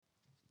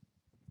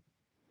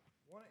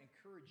want to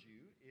encourage you,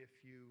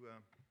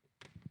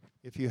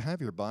 if you have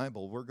your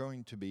Bible, we're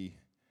going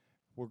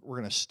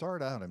to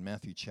start out in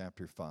Matthew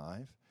chapter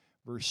 5,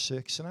 verse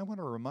 6, and I want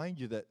to remind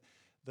you that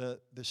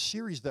the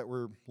series that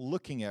we're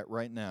looking at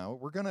right now,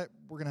 we're going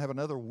to have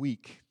another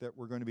week that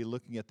we're going to be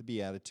looking at the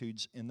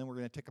Beatitudes, and then we're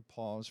going to take a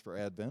pause for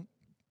Advent,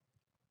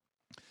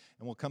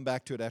 and we'll come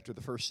back to it after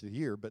the first of the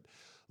year, but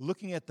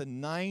looking at the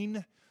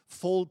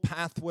ninefold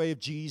pathway of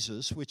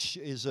Jesus, which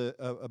is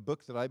a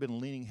book that I've been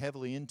leaning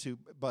heavily into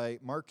by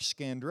Mark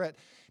Scandrette.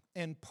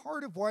 And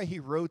part of why he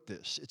wrote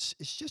this,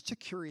 it's just a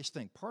curious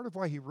thing. Part of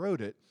why he wrote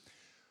it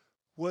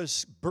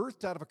was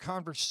birthed out of a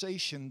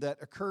conversation that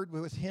occurred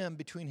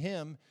between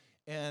him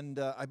and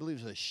I believe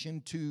it was a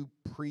Shinto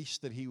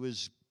priest that he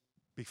was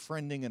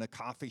befriending in a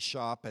coffee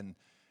shop.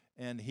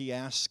 And he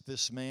asked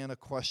this man a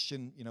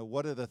question,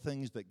 what are the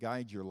things that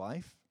guide your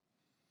life?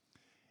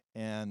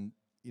 And,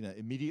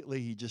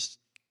 immediately he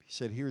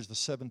said, here's the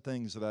 7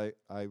 things that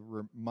I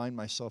remind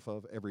myself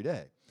of every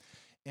day.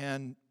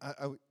 And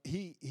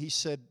he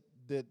said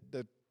that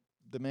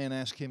the man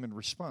asked him in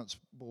response,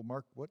 well,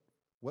 Mark, what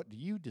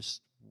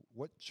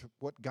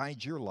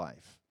guides your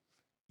life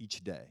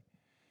each day?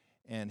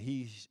 And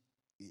he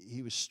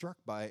was struck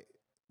by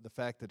the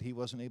fact that he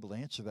wasn't able to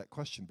answer that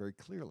question very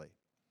clearly.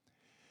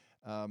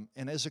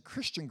 And as a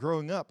Christian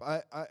growing up,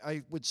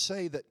 I would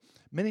say that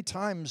many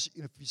times,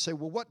 if you say,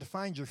 well, what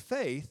defines your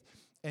faith?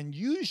 And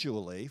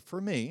usually, for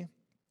me,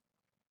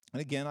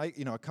 and again, I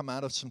come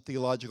out of some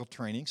theological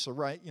training, so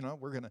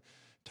we're going to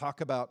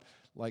talk about,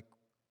 like,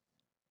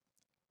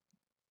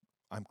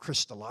 I'm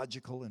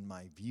Christological in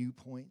my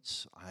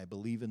viewpoints. I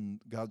believe in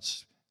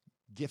God's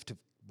gift of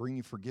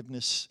bringing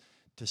forgiveness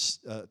to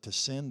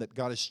sin, that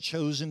God has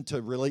chosen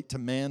to relate to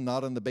man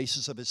not on the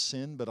basis of his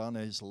sin, but on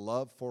his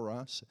love for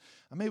us.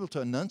 I'm able to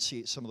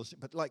enunciate some of those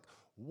things, but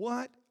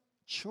what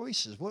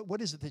choices,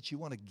 what is it that you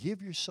want to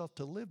give yourself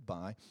to live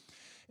by?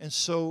 And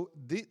so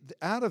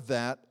out of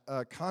that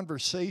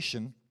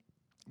conversation,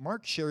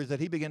 Mark shares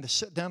that he began to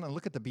sit down and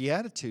look at the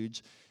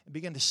Beatitudes and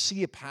began to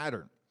see a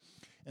pattern.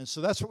 And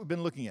so that's what we've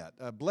been looking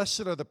at.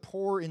 Blessed are the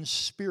poor in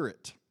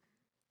spirit.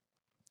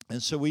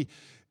 And so he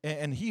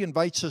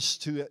invites us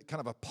to kind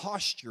of a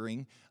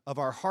posturing of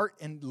our heart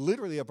and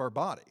literally of our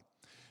body.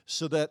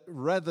 So that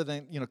rather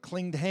than,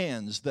 clinged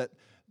hands, that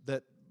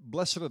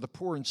blessed are the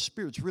poor in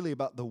spirit, it's really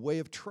about the way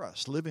of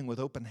trust, living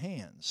with open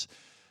hands.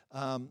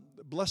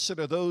 Blessed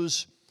are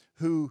those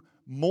who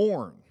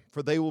mourn,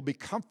 for they will be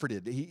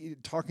comforted.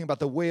 Talking about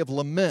the way of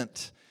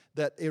lament,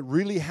 that it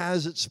really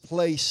has its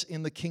place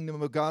in the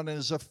kingdom of God, and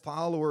as a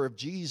follower of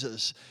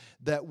Jesus,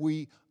 that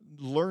we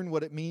learn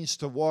what it means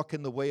to walk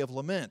in the way of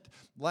lament.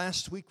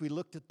 Last week we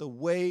looked at the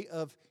way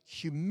of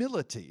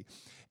humility,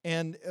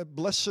 and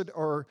blessed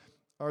are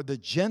the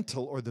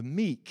gentle or the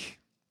meek,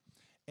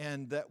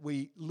 and that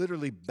we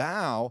literally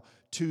bow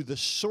to the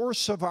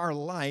source of our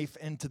life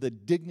and to the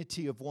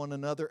dignity of one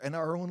another and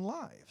our own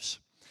lives.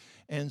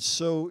 And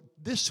so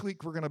this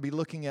week we're going to be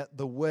looking at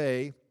the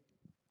way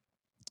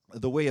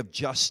of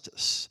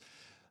justice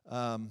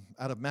out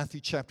of Matthew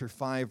chapter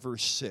 5,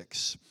 verse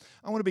 6.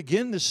 I want to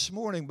begin this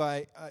morning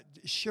by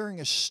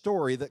sharing a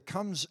story that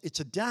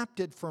it's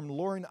adapted from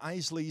Lauren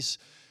Isley's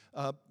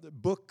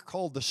book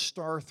called The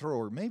Star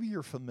Thrower. Maybe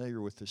you're familiar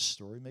with this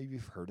story. Maybe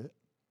you've heard it.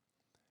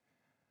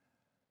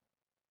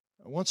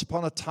 Once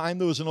upon a time,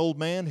 there was an old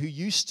man who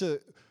used to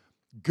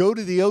go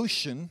to the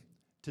ocean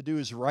to do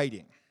his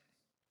writing.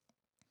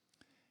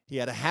 He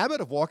had a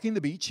habit of walking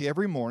the beach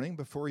every morning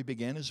before he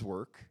began his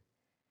work.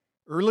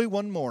 Early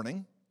one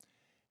morning,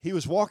 he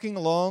was walking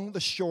along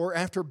the shore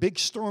after a big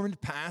storm had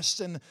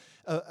passed and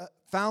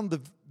found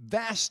the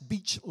vast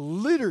beach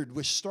littered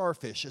with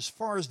starfish as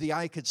far as the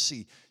eye could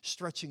see,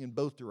 stretching in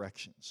both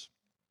directions.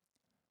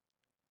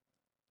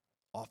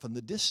 Off in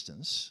the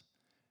distance,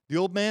 the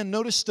old man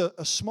noticed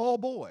a small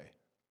boy.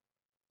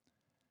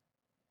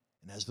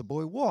 And as the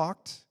boy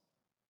walked,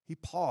 he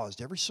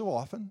paused every so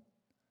often.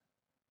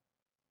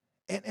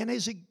 And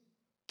as he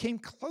came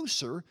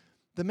closer,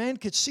 the man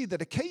could see that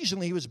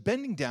occasionally he was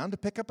bending down to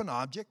pick up an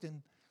object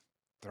and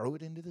throw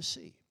it into the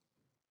sea.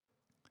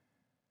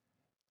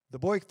 The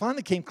boy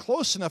finally came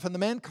close enough, and the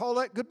man called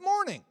out, "Good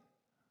morning.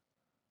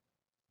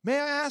 May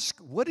I ask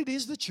what it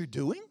is that you're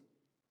doing?"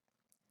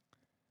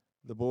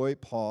 The boy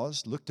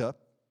paused, looked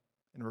up,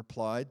 and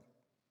replied,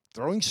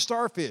 "Throwing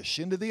starfish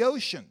into the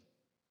ocean.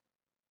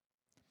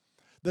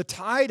 The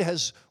tide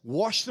has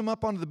washed them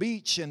up onto the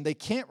beach, and they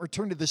can't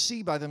return to the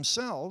sea by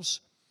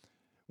themselves.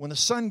 When the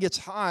sun gets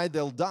high,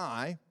 they'll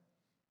die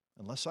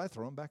unless I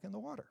throw them back in the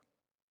water."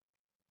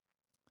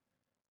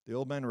 The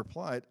old man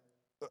replied,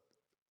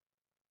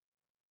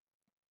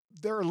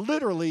 "There are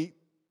literally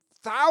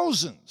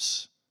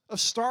thousands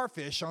of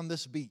starfish on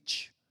this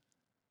beach.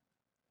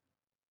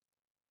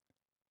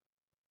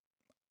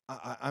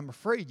 I'm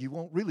afraid you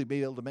won't really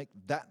be able to make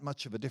that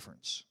much of a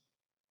difference."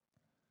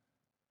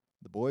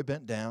 The boy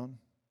bent down,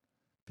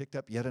 picked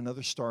up yet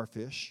another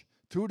starfish,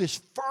 threw it as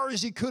far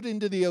as he could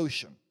into the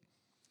ocean.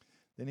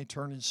 Then he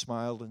turned and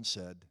smiled and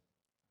said,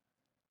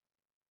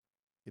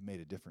 "It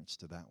made a difference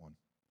to that one."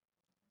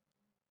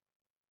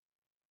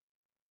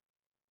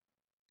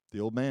 The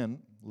old man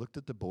looked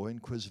at the boy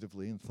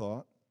inquisitively and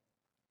thought,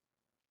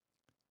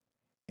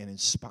 and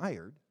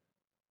inspired,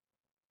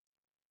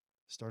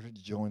 started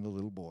to join the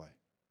little boy,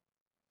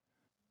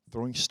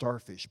 throwing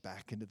starfish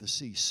back into the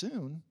sea.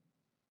 Soon,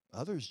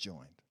 others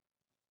joined.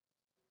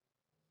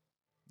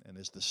 And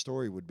as the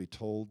story would be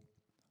told,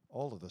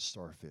 all of the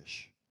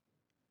starfish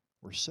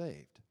were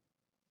saved.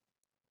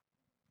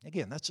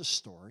 Again, that's a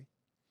story.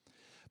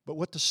 But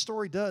what the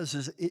story does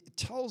is it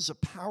tells a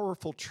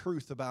powerful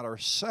truth about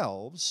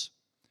ourselves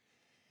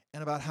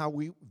and about how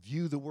we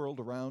view the world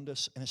around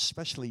us, and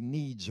especially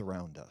needs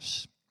around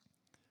us.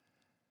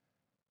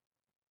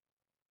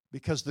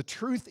 Because the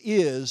truth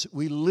is,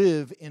 we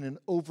live in an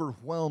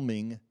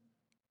overwhelming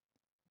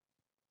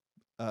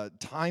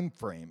time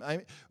frame.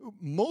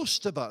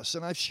 Most of us,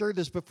 and I've shared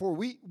this before,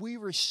 we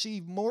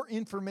receive more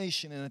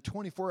information in a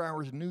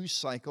 24-hour news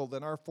cycle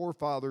than our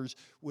forefathers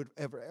would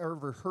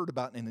ever heard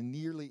about in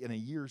a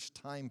year's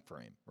time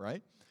frame,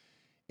 right?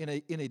 In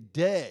a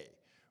day,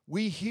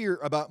 we hear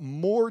about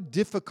more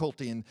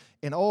difficulty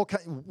and all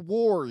kinds of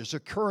wars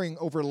occurring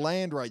over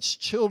land rights,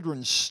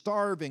 children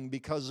starving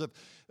because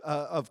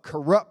of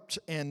corrupt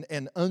and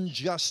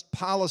unjust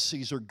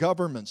policies or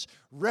governments,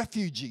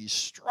 refugees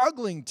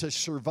struggling to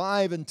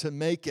survive and to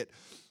make it.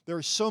 There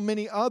are so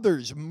many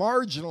others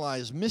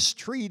marginalized,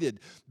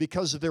 mistreated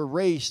because of their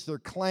race, their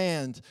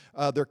clan,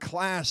 their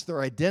class,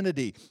 their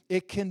identity.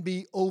 It can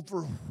be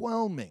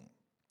overwhelming.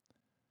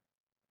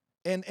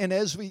 And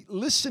as we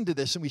listen to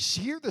this and we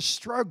hear the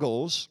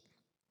struggles,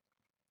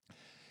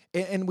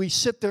 and we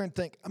sit there and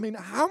think, I mean,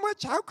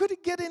 how could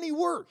it get any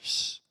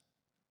worse?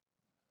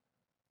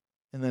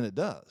 And then it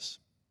does.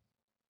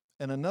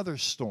 And another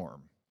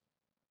storm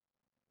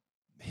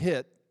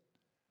hit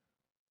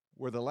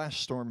where the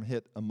last storm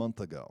hit a month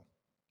ago.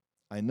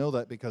 I know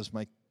that because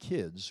my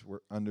kids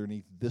were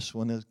underneath this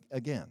one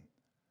again.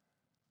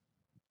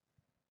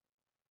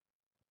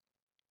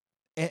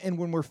 And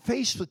when we're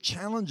faced with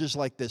challenges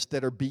like this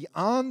that are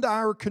beyond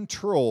our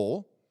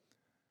control,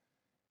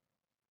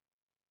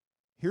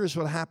 here's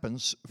what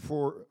happens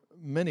for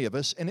many of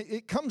us, and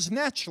it comes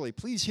naturally.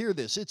 Please hear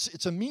this.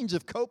 It's a means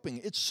of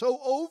coping. It's so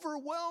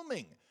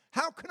overwhelming.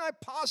 How can I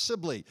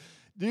possibly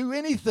do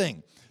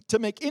anything to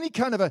make any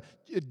kind of a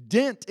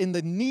dent in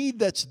the need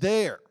that's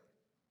there?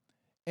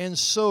 And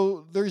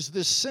so there's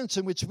this sense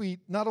in which we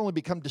not only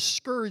become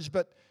discouraged,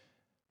 but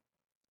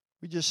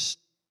we just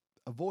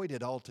avoid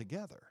it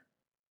altogether.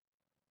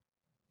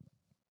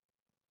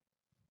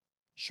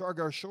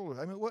 Shrug our shoulders.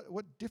 I mean,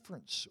 what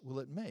difference will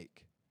it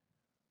make?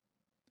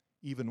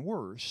 Even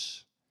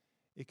worse,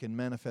 it can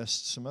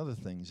manifest some other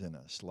things in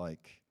us,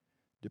 like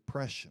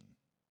depression,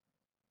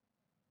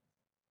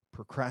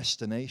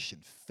 procrastination,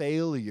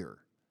 failure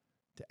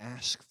to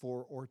ask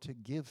for or to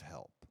give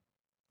help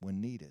when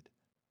needed.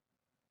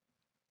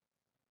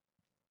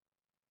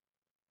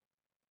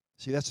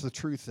 See, that's the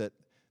truth that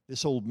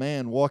this old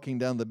man walking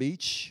down the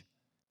beach,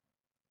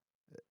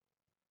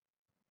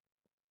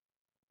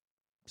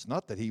 it's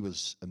not that he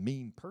was a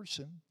mean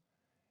person.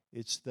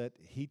 It's that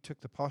he took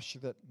the posture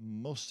that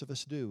most of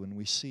us do when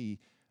we see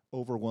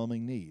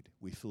overwhelming need.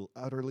 We feel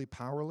utterly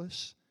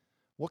powerless.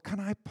 What can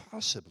I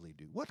possibly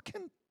do? What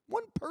can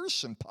one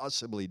person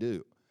possibly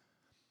do?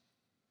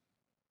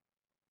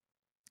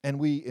 And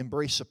we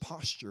embrace a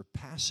posture of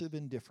passive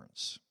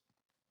indifference,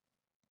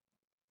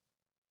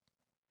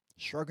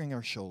 shrugging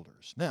our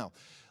shoulders. Now,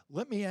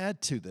 let me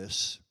add to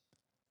this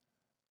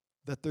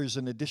that there's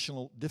an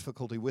additional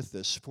difficulty with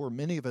this for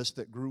many of us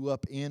that grew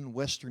up in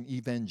Western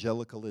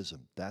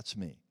evangelicalism. That's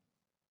me.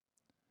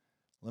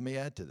 Let me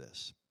add to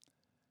this,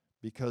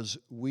 because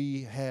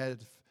we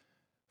had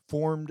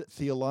formed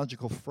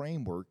theological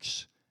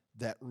frameworks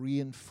that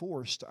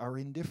reinforced our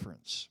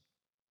indifference.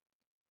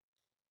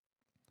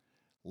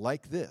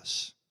 Like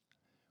this,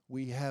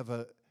 we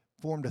have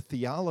formed a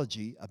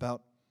theology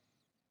about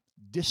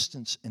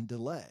distance and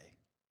delay,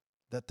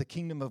 that the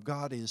kingdom of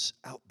God is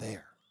out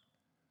there.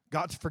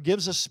 God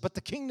forgives us, but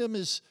the kingdom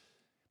is,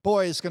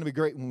 boy, it's going to be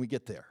great when we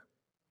get there.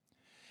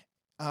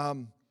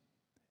 And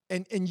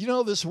you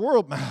know, this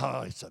world,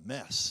 it's a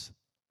mess.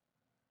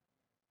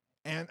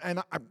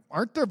 And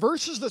aren't there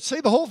verses that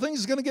say the whole thing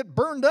is going to get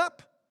burned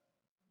up?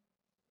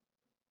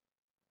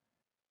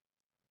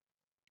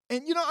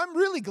 And you know, I'm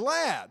really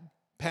glad,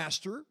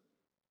 Pastor,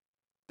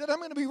 that I'm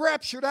going to be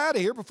raptured out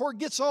of here before it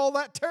gets all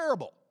that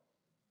terrible.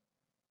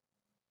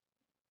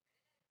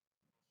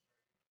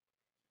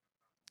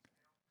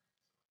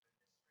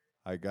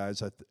 Hi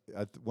guys,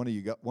 one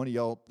of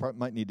y'all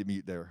might need to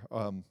mute there.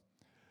 I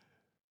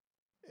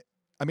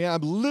mean,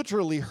 I've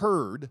literally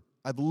heard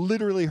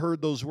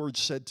those words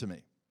said to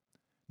me.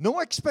 No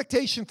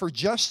expectation for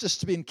justice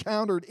to be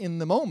encountered in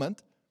the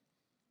moment.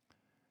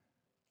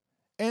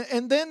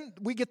 And then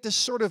we get this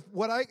sort of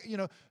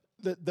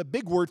the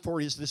big word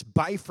for it is this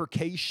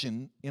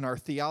bifurcation in our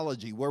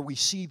theology, where we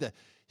see the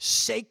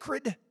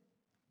sacred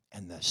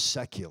and the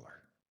secular.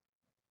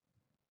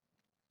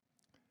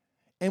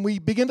 And we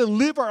begin to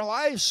live our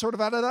lives sort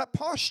of out of that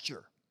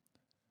posture.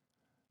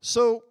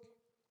 So,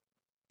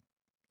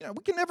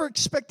 we can never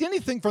expect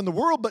anything from the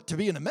world but to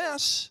be in a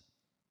mess.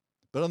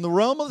 But in the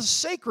realm of the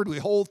sacred, we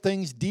hold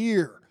things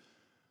dear.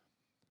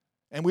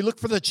 And we look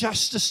for the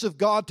justice of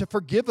God to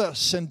forgive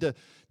us and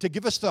to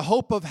give us the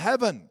hope of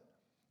heaven.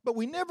 But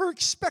we never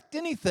expect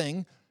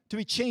anything to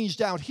be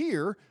changed out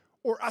here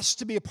or us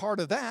to be a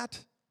part of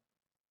that.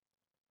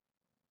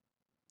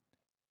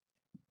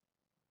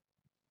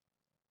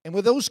 And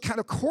with those kind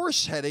of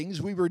course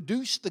headings, we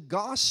reduce the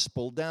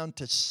gospel down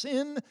to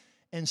sin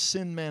and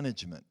sin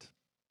management.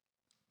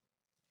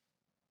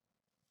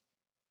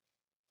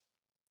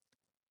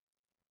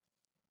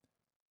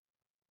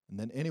 And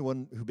then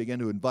anyone who began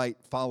to invite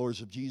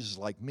followers of Jesus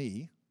like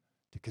me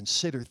to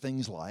consider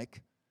things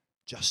like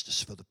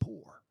justice for the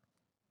poor,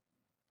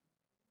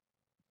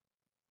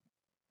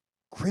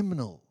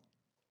 criminal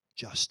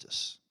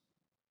justice,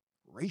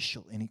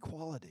 racial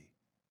inequality.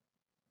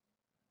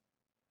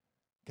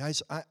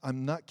 Guys,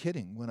 I'm not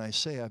kidding when I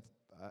say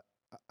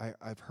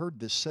I've heard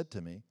this said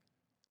to me,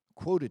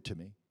 quoted to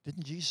me.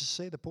 Didn't Jesus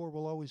say the poor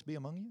will always be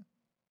among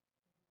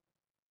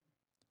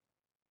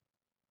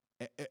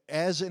you?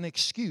 As an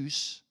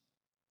excuse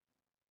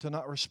to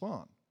not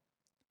respond.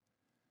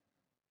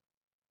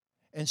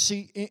 And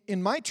see,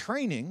 in my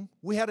training,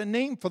 we had a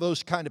name for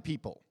those kind of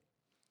people.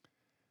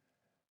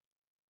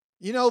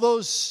 You know,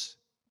 those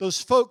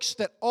folks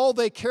that all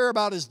they care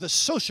about is the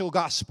social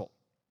gospel.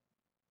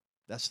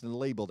 That's the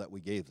label that we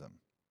gave them.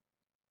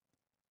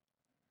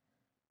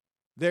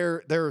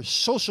 They're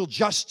social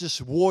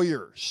justice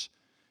warriors,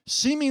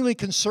 seemingly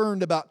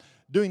concerned about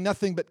doing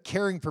nothing but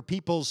caring for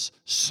people's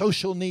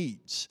social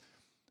needs.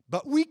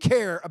 But we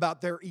care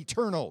about their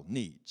eternal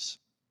needs.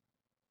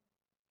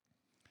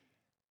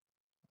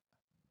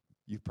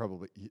 You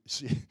probably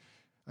see,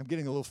 I'm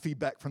getting a little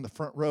feedback from the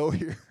front row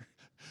here.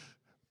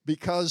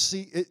 Because,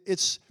 see,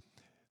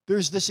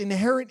 there's this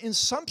inherent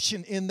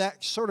assumption in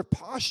that sort of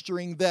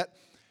posturing that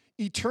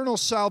eternal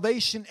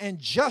salvation and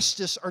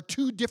justice are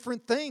two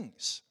different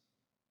things.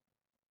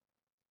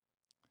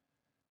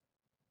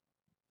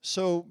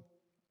 So,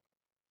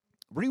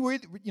 we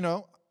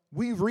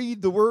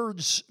read the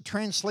words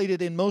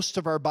translated in most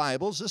of our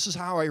Bibles. This is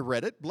how I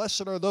read it.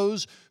 Blessed are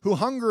those who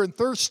hunger and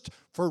thirst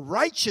for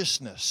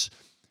righteousness,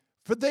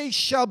 for they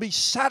shall be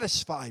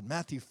satisfied.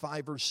 Matthew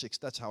 5, verse 6.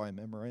 That's how I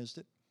memorized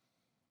it.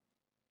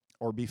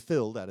 Or be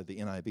filled out of the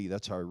NIV.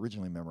 That's how I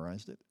originally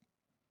memorized it.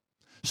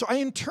 So I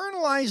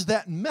internalized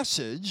that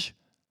message,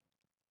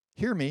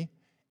 hear me,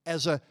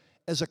 as a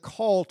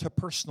call to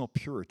personal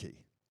purity.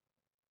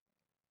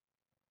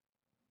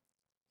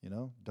 You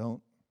know,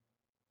 don't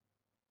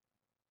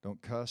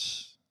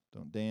cuss,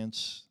 don't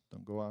dance,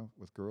 don't go out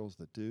with girls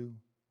that do.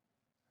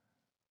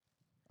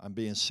 I'm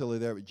being silly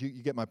there, but you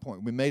get my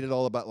point. We made it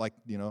all about, like,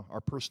 you know,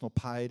 our personal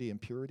piety and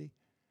purity.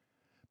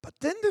 But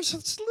then there's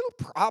this little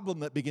problem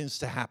that begins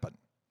to happen.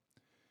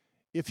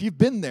 If you've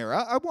been there,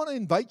 I want to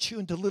invite you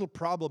into a little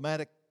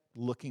problematic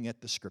looking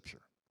at the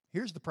Scripture.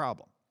 Here's the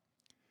problem.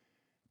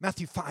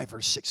 Matthew 5,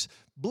 verse 6.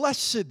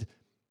 Blessed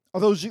are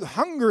those who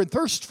hunger and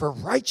thirst for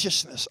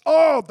righteousness.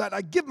 Oh, that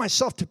I give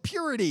myself to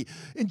purity.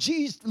 And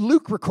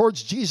Luke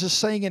records Jesus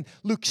saying in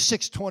Luke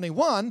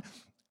 6:21,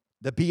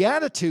 the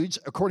Beatitudes,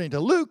 according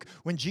to Luke,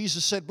 when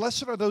Jesus said,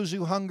 blessed are those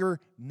who hunger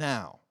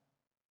now.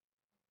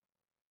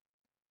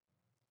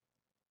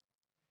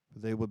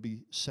 They will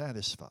be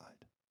satisfied.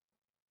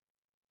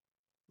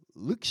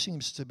 Luke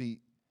seems to be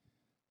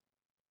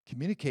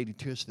communicating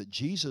to us that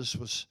Jesus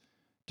was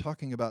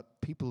talking about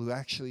people who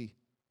actually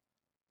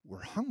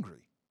were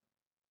hungry.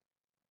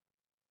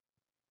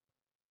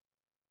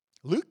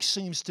 Luke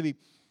seems to be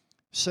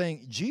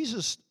saying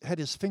Jesus had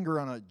his finger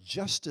on a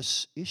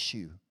justice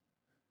issue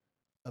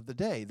of the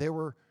day. There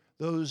were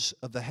those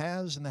of the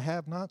haves and the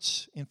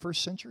have-nots in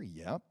first century.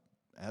 Yep,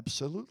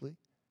 absolutely.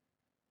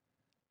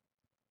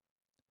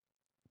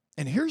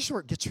 And here's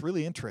where it gets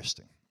really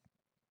interesting.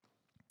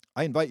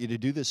 I invite you to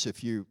do this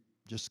if you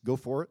just go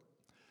for it.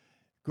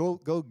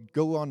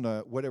 Go on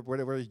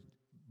whatever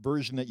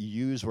version that you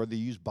use, whether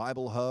you use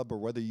Bible Hub or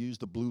whether you use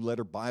the Blue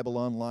Letter Bible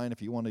Online.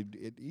 If you want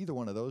to, either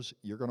one of those,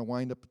 you're going to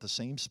wind up at the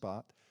same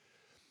spot.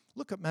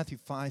 Look at Matthew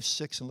 5,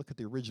 6, and look at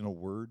the original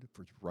word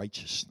for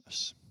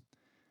righteousness.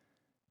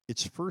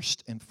 Its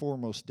first and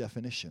foremost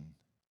definition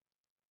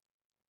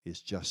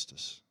is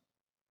justice.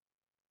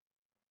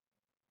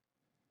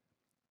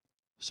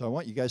 So I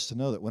want you guys to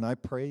know that when I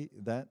pray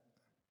that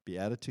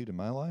beatitude in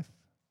my life,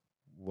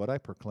 what I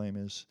proclaim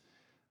is,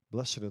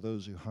 blessed are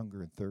those who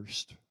hunger and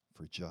thirst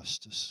for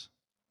justice.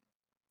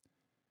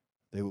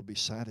 They will be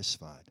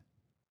satisfied.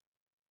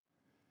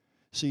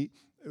 See,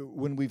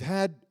 when we've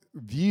had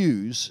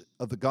views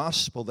of the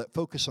gospel that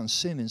focus on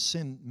sin and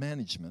sin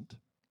management,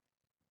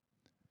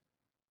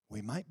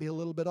 we might be a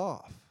little bit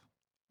off.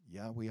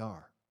 Yeah, we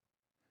are.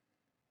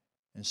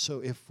 And so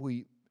if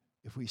we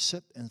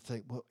sit and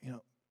think, well, you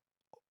know,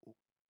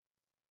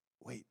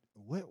 wait,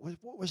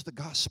 what was the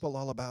gospel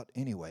all about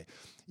anyway?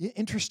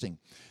 Interesting.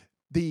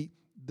 The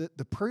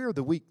prayer of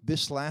the week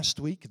this last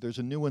week, there's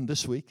a new one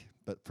this week,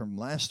 but from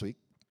last week,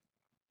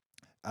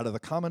 out of the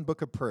Common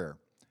Book of Prayer,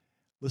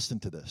 listen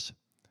to this.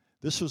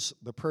 This was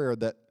the prayer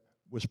that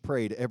was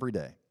prayed every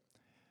day.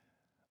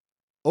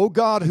 O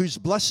God, whose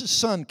blessed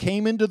Son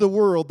came into the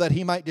world that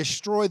he might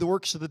destroy the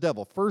works of the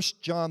devil. 1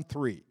 John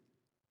 3,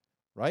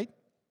 right?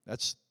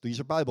 These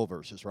are Bible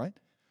verses, right?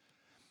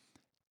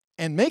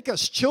 And make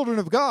us children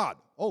of God.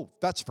 Oh,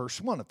 that's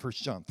verse 1 of 1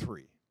 John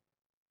 3.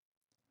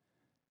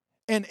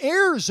 And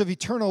heirs of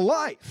eternal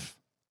life.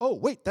 Oh,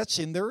 wait, that's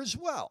in there as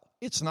well.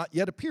 It's not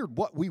yet appeared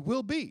what we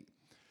will be.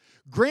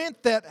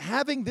 Grant that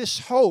having this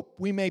hope,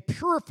 we may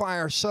purify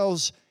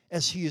ourselves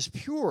as he is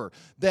pure,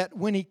 that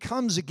when he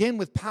comes again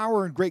with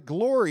power and great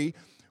glory,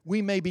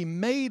 we may be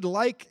made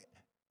like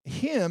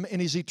him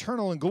in his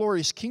eternal and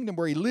glorious kingdom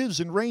where he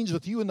lives and reigns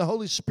with you in the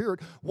Holy Spirit,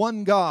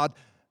 one God,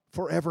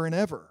 forever and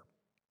ever.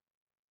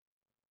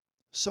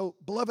 So,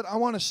 beloved, I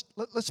want us,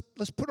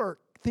 let's put our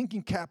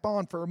thinking cap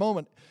on for a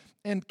moment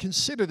and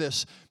consider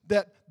this,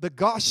 that the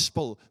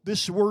gospel,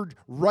 this word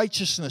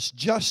righteousness,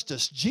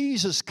 justice,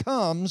 Jesus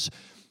comes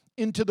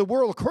into the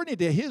world. According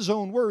to his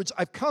own words,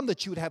 I've come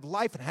that you would have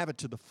life and have it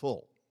to the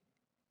full.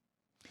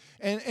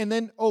 And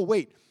then, oh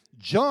wait,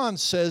 John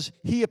says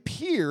he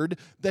appeared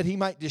that he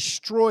might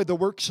destroy the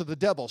works of the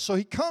devil. So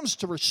he comes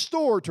to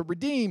restore, to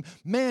redeem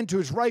man to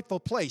his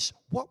rightful place.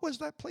 What was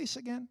that place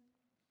again?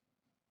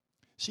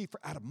 See,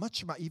 out of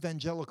much of my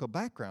evangelical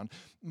background,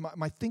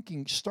 my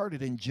thinking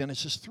started in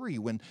Genesis 3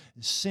 when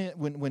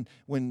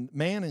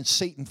man and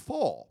Satan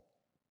fall.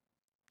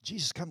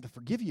 Jesus come to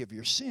forgive you of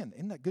your sin.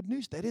 Isn't that good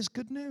news? That is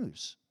good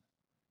news.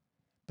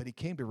 But he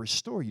came to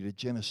restore you to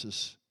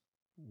Genesis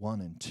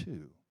 1 and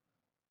 2.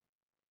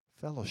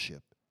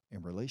 Fellowship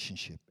and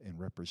relationship and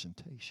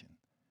representation.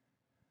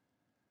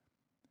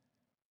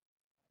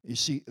 You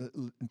see,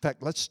 in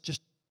fact, let's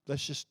just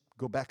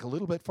go back a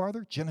little bit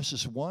farther.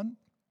 Genesis 1.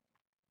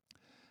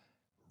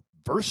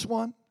 Verse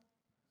 1,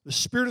 the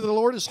Spirit of the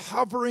Lord is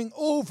hovering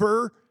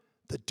over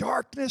the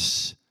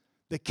darkness,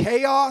 the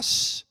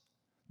chaos,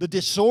 the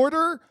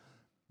disorder,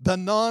 the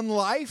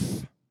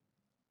non-life.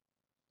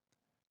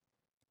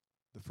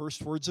 The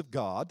first words of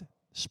God,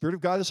 the Spirit of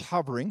God is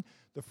hovering.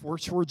 The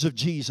first words of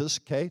Jesus,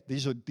 okay,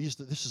 this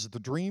is the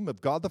dream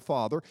of God the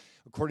Father.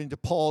 According to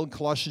Paul in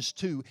Colossians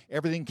 2,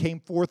 everything came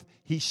forth.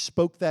 He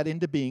spoke that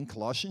into being.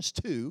 Colossians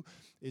 2,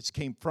 it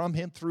came from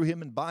him, through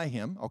him, and by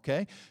him,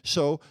 okay?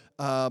 So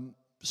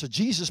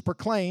Jesus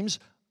proclaims,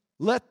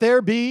 let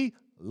there be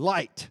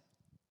light.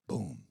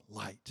 Boom,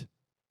 light.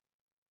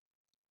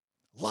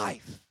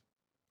 Life,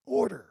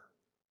 order,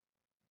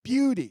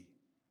 beauty.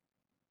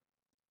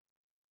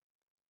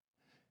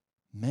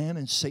 Man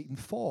and Satan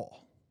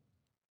fall.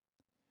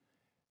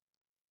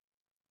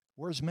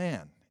 Where's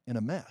man? In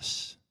a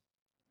mess,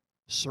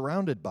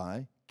 surrounded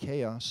by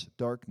chaos,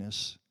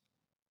 darkness,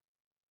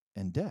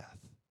 and death.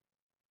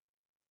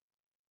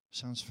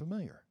 Sounds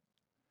familiar.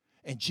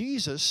 And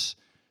Jesus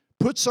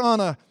puts on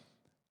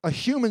a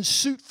human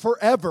suit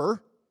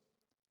forever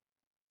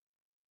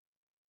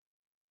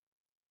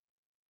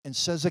and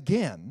says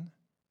again,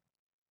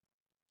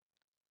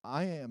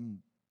 I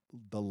am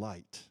the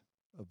light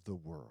of the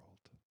world.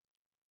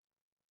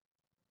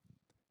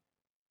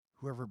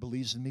 Whoever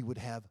believes in me would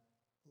have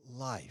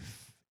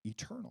life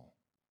eternal.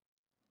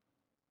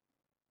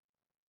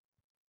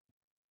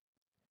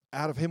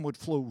 Out of him would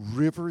flow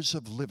rivers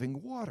of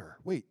living water.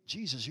 Wait,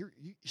 Jesus, you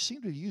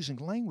seem to be using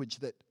language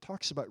that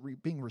talks about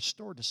being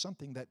restored to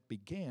something that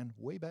began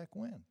way back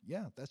when.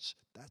 Yeah, that's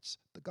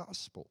the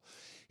gospel.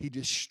 He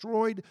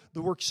destroyed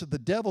the works of the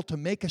devil to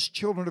make us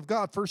children of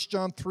God. 1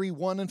 John 3,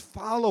 1 and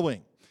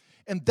following.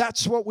 And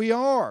that's what we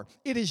are.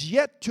 It is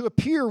yet to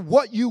appear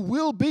what you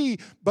will be,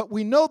 but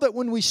we know that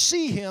when we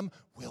see him,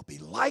 we'll be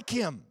like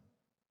him.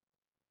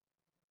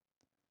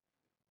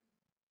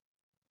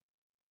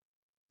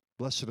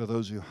 Blessed are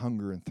those who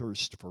hunger and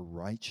thirst for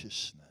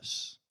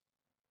righteousness.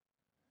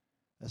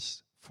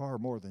 That's far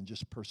more than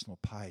just personal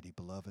piety,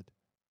 beloved.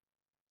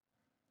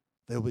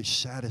 They'll be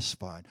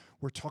satisfied.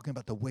 We're talking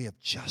about the way of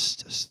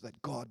justice,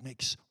 that God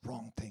makes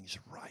wrong things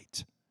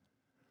right.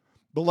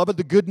 Beloved,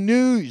 the good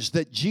news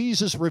that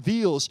Jesus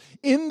reveals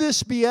in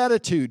this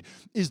beatitude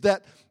is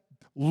that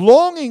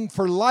longing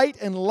for light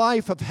and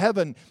life of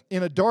heaven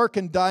in a dark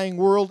and dying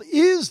world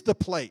is the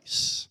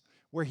place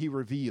where he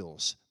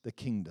reveals the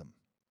kingdom.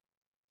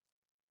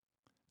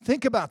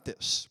 Think about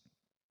this.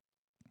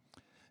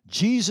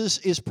 Jesus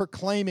is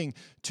proclaiming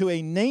to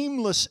a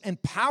nameless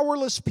and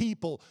powerless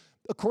people,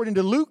 according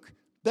to Luke,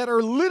 that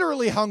are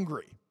literally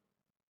hungry,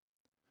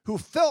 who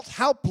felt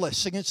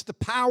helpless against the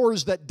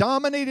powers that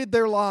dominated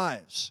their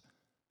lives.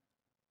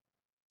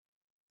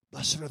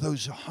 Blessed are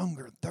those who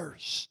hunger and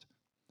thirst.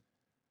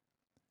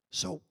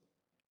 So,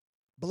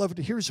 beloved,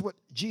 here's what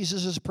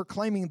Jesus is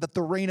proclaiming, that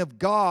the reign of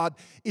God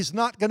is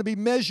not going to be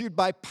measured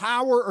by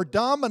power or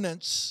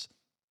dominance,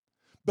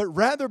 but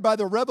rather by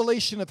the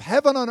revelation of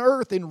heaven on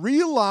earth in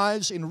real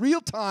lives, in real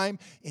time,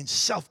 in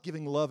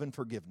self-giving love and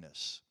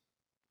forgiveness.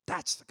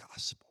 That's the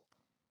gospel.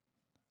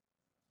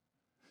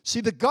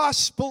 See, the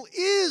gospel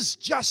is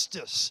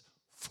justice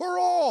for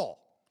all.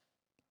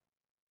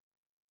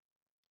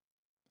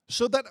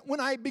 So that when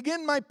I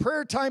begin my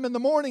prayer time in the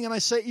morning and I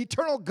say,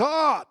 Eternal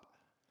God,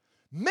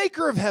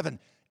 maker of heaven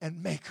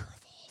and maker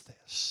of all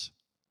this,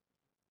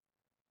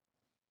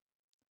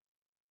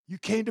 You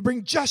came to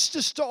bring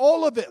justice to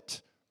all of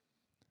it.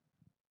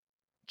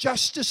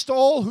 Justice to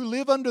all who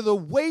live under the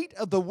weight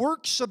of the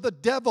works of the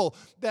devil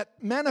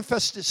that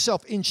manifests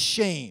itself in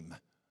shame,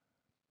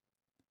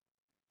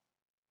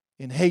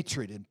 in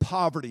hatred, in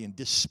poverty, in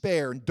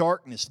despair, in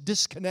darkness,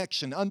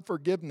 disconnection,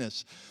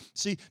 unforgiveness.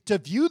 See, to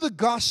view the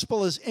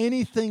gospel as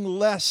anything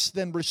less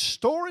than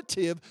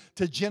restorative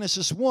to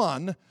Genesis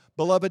 1,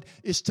 beloved,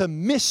 is to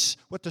miss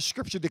what the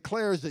Scripture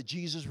declares that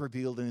Jesus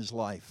revealed in his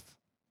life.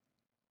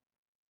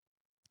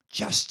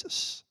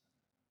 Justice.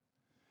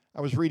 I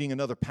was reading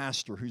another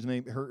pastor whose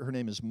name, her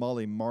name is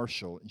Molly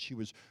Marshall, and she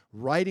was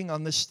writing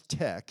on this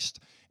text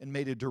and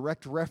made a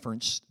direct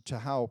reference to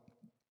how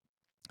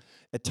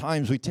at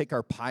times we take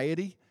our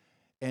piety,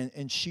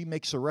 and she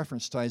makes a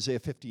reference to Isaiah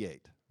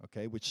 58,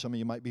 okay, which some of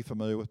you might be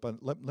familiar with,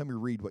 but let me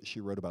read what she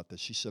wrote about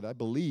this. She said, I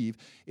believe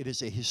it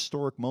is a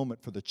historic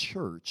moment for the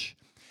church,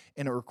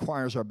 and it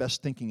requires our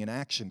best thinking and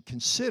action.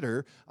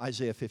 Consider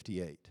Isaiah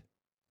 58.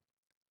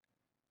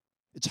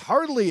 It's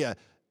hardly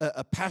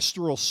a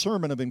pastoral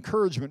sermon of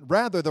encouragement.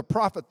 Rather, the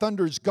prophet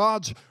thunders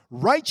God's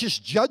righteous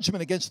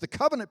judgment against the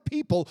covenant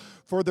people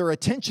for their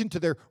attention to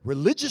their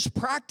religious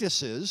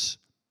practices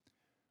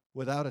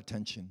without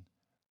attention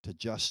to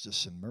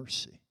justice and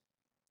mercy.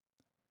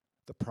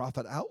 The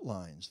prophet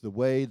outlines the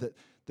way that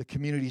the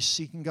community is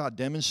seeking God,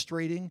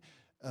 demonstrating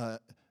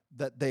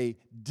that they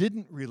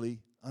didn't really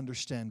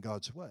understand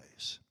God's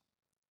ways.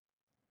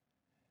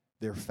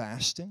 They're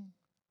fasting,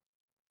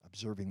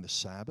 observing the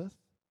Sabbath,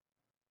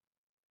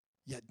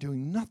 yet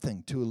doing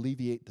nothing to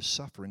alleviate the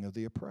suffering of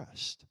the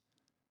oppressed.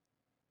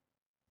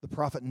 The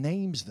prophet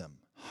names them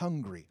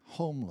hungry,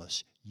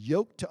 homeless,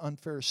 yoked to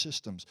unfair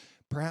systems,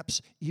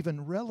 perhaps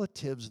even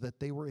relatives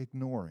that they were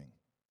ignoring.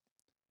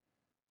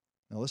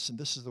 Now listen,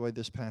 this is the way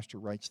this pastor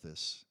writes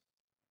this.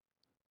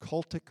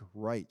 Cultic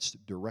rites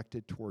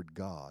directed toward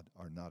God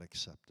are not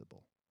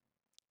acceptable.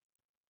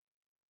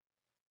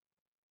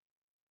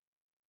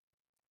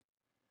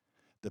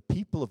 The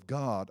people of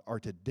God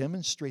are to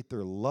demonstrate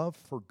their love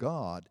for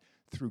God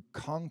through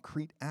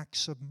concrete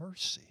acts of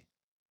mercy.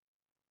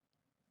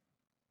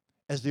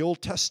 As the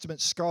Old Testament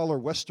scholar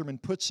Westerman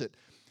puts it,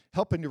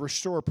 helping to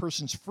restore a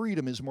person's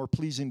freedom is more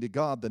pleasing to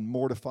God than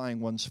mortifying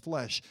one's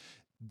flesh.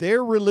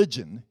 Their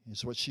religion,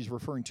 is what she's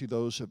referring to,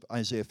 those of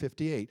Isaiah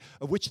 58,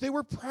 of which they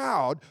were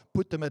proud,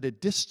 put them at a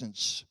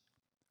distance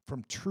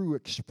from true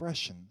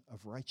expression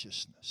of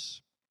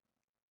righteousness.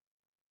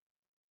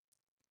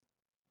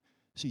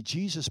 See,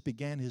 Jesus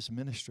began his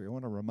ministry, I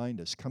want to remind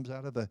us, comes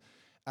out of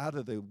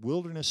the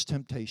wilderness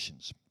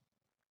temptations,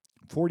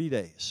 40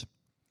 days.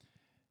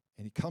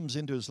 And he comes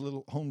into his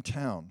little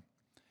hometown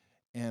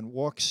and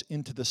walks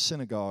into the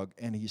synagogue,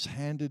 and he's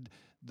handed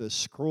the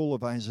scroll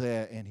of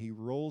Isaiah, and he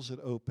rolls it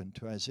open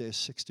to Isaiah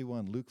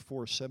 61, Luke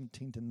 4,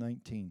 17 to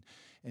 19.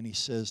 And he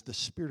says, the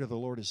Spirit of the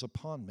Lord is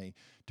upon me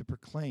to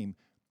proclaim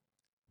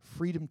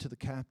freedom to the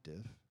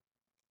captive,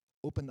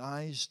 open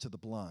eyes to the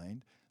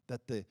blind,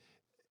 that the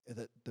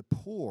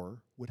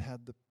poor would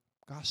have the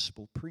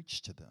gospel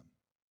preached to them.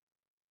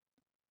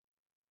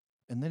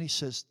 And then he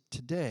says,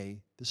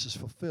 today this is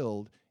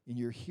fulfilled in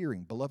your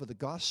hearing. Beloved, the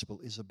gospel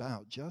is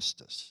about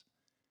justice.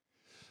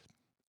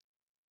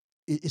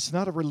 It's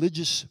not a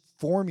religious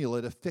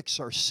formula to fix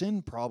our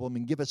sin problem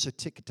and give us a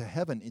ticket to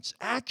heaven. It's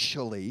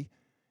actually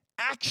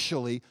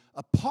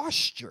a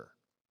posture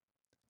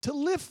to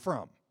live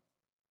from.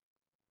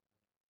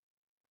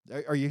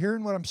 Are you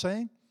hearing what I'm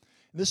saying?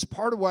 And this is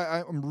part of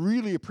why I'm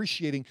really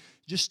appreciating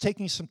just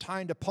taking some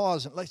time to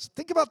pause and let's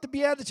think about the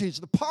Beatitudes,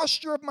 the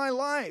posture of my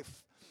life.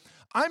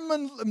 I'm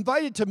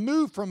invited to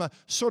move from a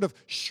sort of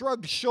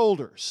shrugged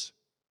shoulders.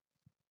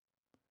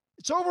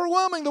 It's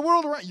overwhelming, the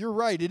world around. You're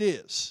right, it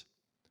is.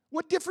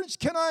 What difference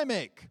can I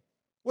make?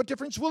 What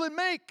difference will it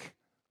make?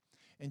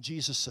 And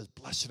Jesus says,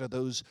 blessed are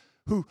those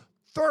who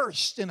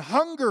thirst and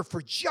hunger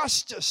for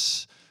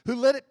justice, who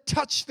let it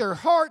touch their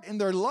heart and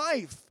their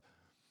life,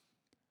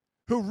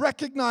 who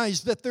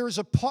recognize that there is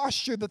a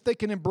posture that they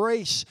can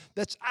embrace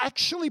that's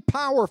actually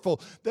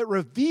powerful, that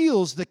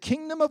reveals the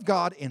kingdom of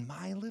God in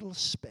my little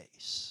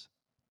space,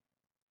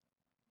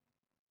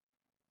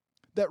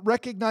 that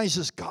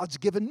recognizes God's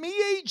given me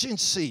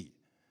agency,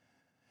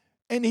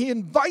 and he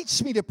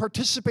invites me to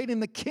participate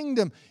in the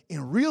kingdom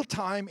in real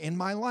time in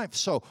my life.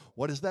 So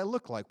what does that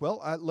look like?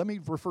 Well, let me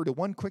refer to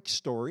one quick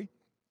story.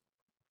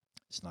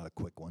 It's not a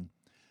quick one,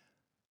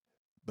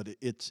 but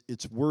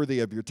it's worthy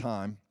of your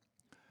time.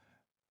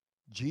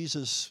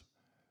 Jesus,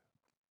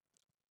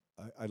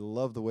 I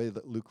love the way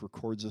that Luke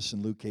records this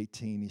in Luke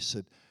 18. He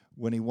said,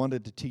 when he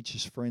wanted to teach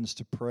his friends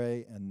to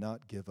pray and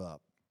not give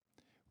up,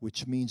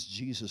 which means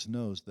Jesus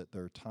knows that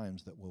there are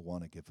times that we'll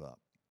want to give up.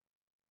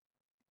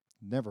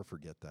 Never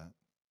forget that.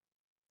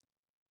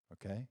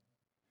 Okay?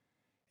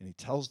 And he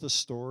tells the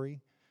story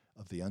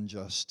of the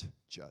unjust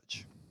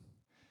judge.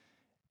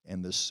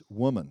 And this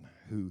woman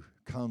who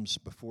comes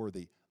before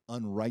the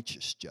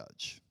unrighteous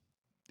judge.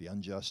 The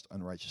unjust,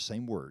 unrighteous,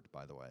 same word,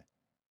 by the way,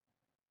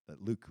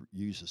 that Luke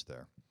uses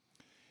there.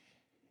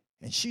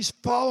 And she's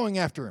following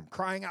after him,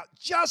 crying out,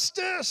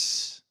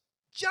 justice!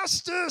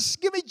 Justice!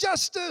 Give me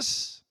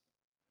justice!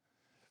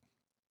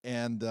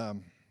 And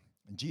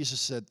Jesus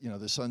said,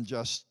 this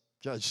unjust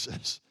judge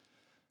says,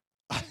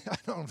 I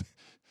don't,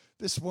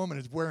 this woman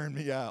is wearing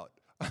me out.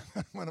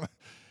 I'm going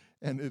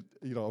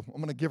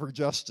to give her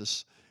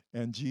justice.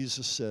 And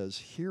Jesus says,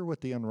 hear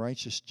what the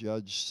unrighteous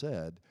judge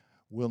said.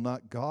 Will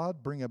not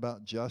God bring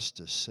about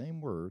justice, same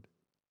word,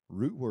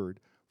 root word,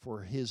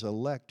 for his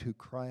elect who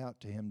cry out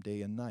to him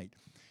day and night?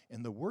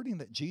 And the wording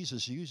that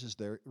Jesus uses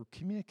there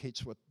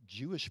communicates what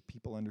Jewish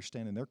people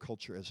understand in their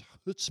culture as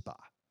chutzpah,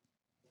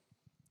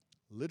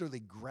 literally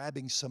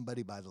grabbing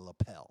somebody by the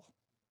lapel.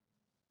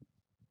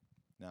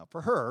 Now,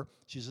 for her,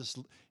 she's just,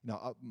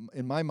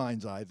 in my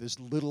mind's eye, this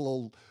little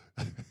old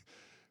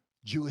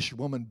Jewish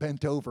woman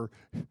bent over.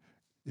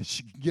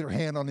 She can get her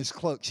hand on his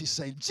cloak. She's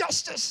saying,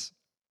 justice!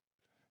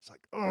 It's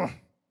like, ugh.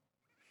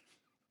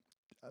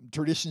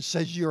 Tradition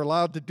says you're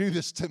allowed to do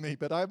this to me,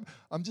 but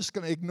I'm just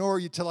going to ignore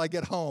you till I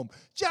get home.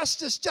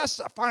 Justice,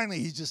 justice. Finally,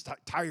 he's just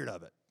tired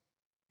of it.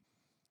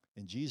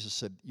 And Jesus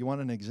said, you want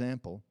an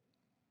example?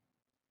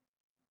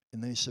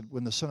 And then he said,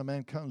 when the Son of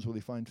Man comes, will he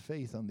find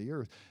faith on the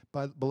earth?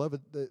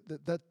 Beloved,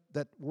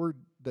 that word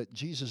that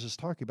Jesus is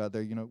talking about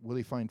there, will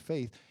he find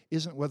faith,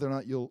 isn't whether or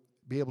not you'll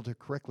be able to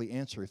correctly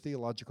answer a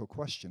theological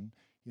question.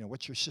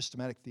 What's your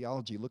systematic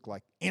theology look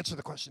like? Answer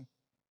the question.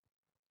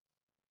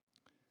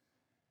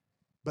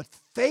 But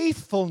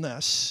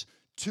faithfulness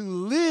to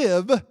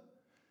live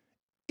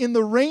in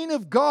the reign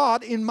of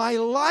God in my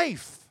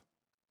life.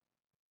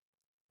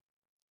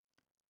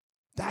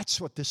 That's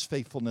what this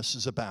faithfulness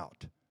is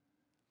about.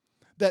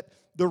 That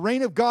the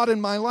reign of God in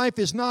my life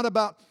is not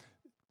about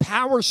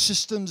power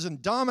systems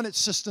and dominant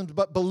systems,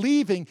 but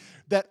believing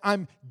that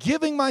I'm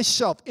giving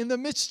myself in the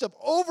midst of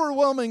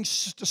overwhelming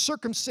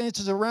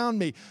circumstances around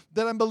me,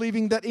 that I'm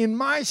believing that in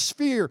my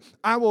sphere,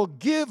 I will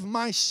give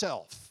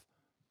myself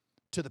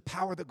to the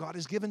power that God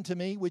has given to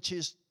me, which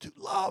is to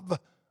love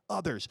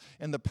others.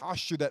 And the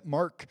posture that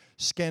Mark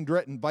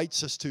Scandrette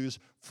invites us to is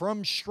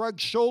from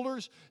shrugged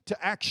shoulders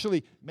to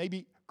actually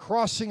maybe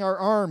crossing our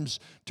arms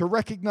to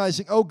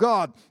recognizing, oh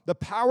God, the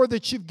power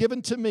that you've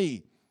given to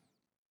me,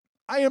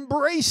 I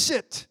embrace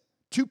it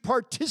to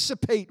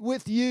participate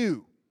with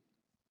you,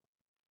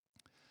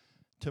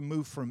 to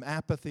move from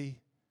apathy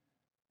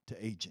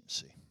to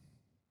agency.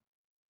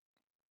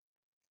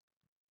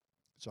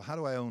 So how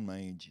do I own my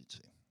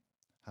agency?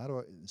 How do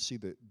I see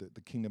the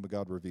kingdom of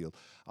God revealed?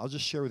 I'll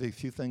just share with you a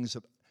few things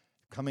that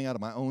coming out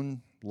of my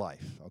own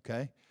life,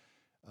 okay?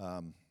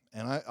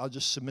 And I'll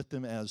just submit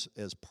them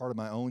as part of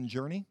my own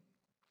journey.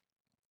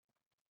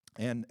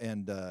 And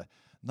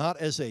not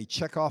as a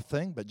check-off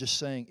thing, but just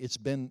saying it's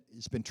been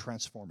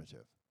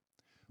transformative.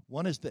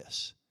 One is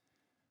this.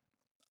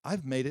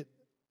 I've made it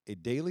a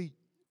daily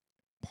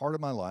part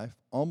of my life,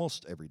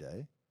 almost every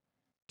day,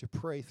 to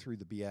pray through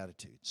the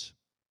Beatitudes.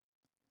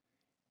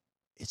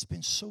 It's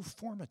been so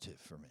formative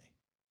for me.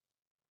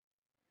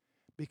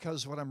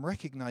 Because what I'm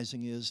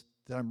recognizing is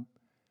that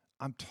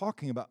I'm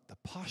talking about the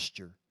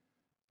posture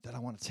that I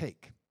want to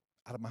take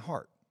out of my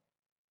heart.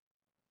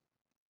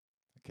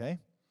 Okay?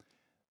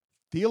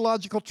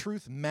 Theological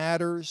truth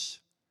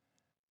matters.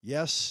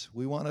 Yes,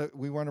 we want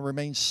to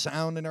remain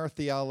sound in our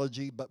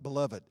theology, but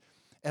beloved,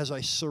 as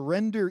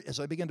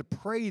I begin to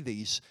pray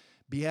these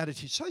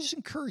Beatitudes, so I just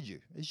encourage you,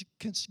 as you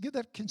give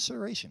that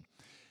consideration,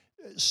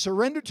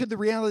 surrender to the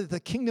reality that the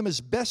kingdom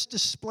is best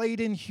displayed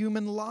in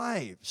human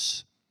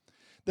lives,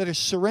 that is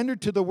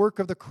surrendered to the work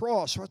of the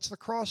cross. What's the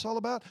cross all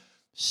about?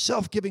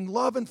 Self-giving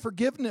love and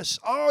forgiveness.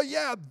 Oh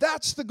yeah,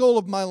 that's the goal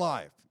of my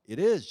life. It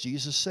is.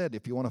 Jesus said,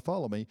 if you want to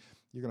follow me,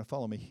 you're going to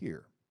follow me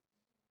here,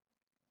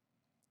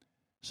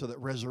 so that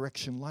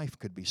resurrection life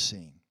could be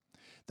seen.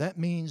 That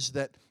means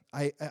that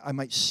I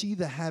might see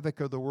the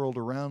havoc of the world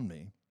around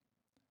me.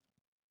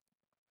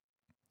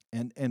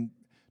 And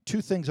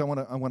two things I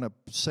want to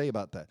say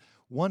about that.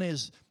 One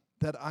is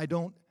that I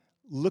don't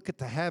look at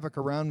the havoc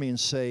around me and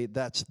say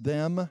that's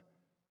them,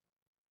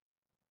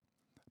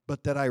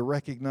 but that I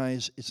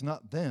recognize it's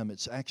not them,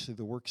 it's actually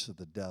the works of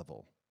the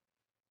devil.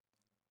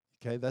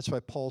 Okay, that's why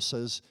Paul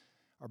says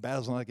our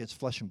battle's not against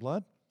flesh and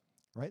blood,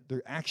 right?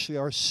 There actually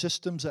are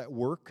systems at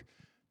work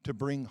to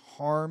bring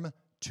harm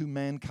to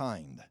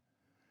mankind,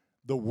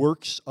 the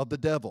works of the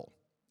devil.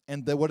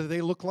 And what do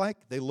they look like?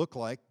 They look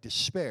like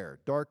despair,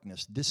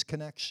 darkness,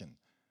 disconnection,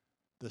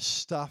 the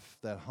stuff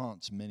that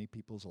haunts many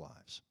people's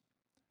lives.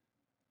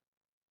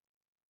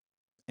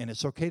 And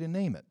it's okay to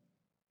name it.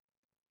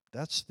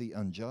 That's the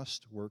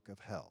unjust work of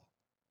hell.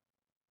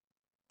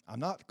 I'm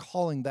not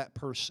calling that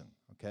person,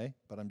 okay?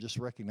 But I'm just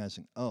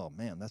recognizing, oh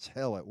man, that's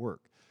hell at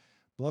work.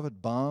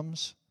 Beloved,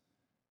 bombs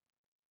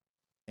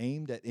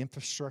aimed at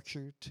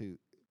infrastructure to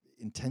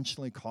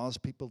intentionally cause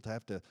people to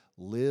have to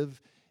live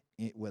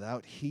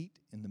without heat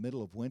in the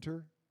middle of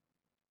winter,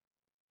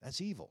 that's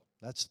evil.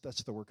 That's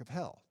the work of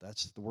hell.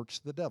 That's the works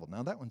of the devil.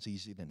 Now that one's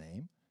easy to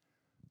name.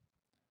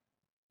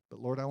 But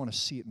Lord, I want to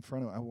see it in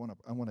front of me.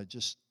 I want to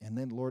just, and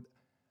then Lord,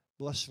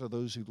 blessed are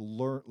those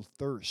who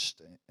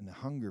thirst and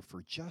hunger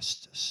for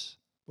justice.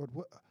 Lord,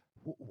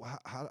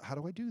 how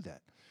do I do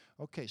that?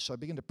 Okay, so I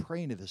begin to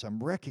pray into this.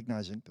 I'm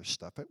recognizing there's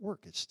stuff at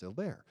work. It's still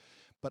there.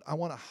 But I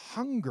want to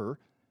hunger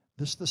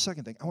This is the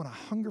second thing. I want to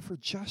hunger for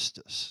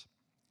justice.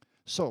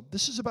 So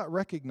this is about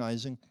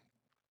recognizing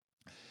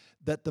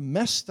that the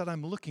mess that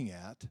I'm looking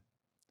at,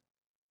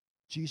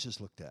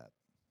 Jesus looked at.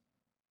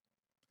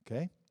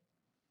 Okay?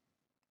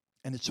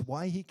 And it's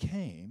why he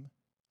came.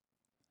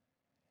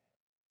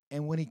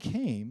 And when he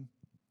came,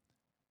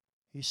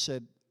 he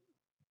said,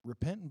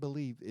 repent and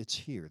believe it's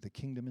here. The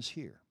kingdom is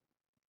here.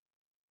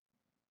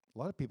 A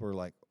lot of people are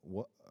like,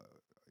 "What?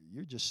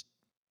 You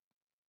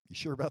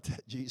sure about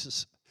that,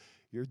 Jesus?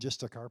 You're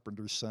just a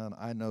carpenter's son.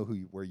 I know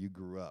where you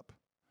grew up.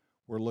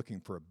 We're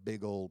looking for a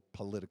big old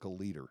political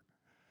leader."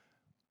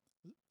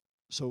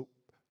 So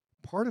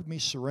part of me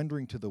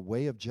surrendering to the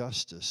way of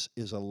justice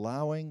is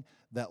allowing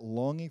that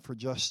longing for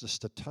justice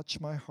to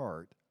touch my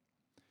heart.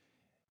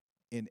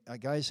 And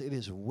guys, it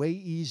is way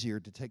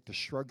easier to take the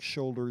shrug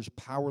shoulders,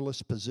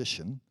 powerless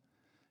position,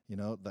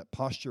 that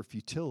posture of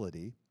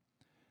futility,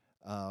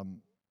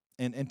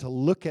 and to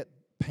look at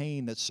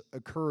pain that's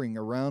occurring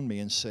around me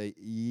and say,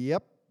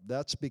 yep,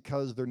 that's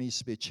because there needs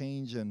to be a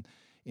change in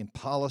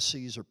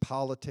policies or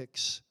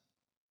politics.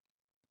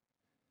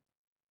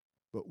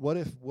 But what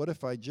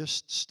if I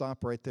just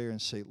stop right there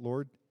and say,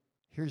 Lord,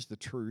 here's the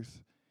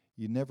truth.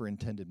 You never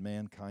intended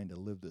mankind to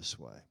live this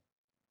way.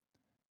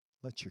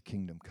 Let your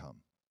kingdom come.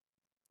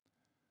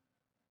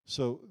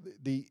 So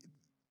the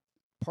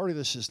part of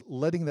this is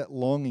letting that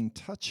longing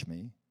touch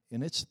me,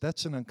 and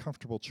that's an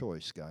uncomfortable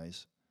choice,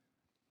 guys.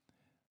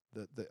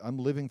 I'm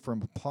living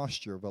from a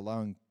posture of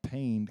allowing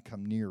pain to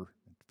come near,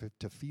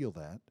 to feel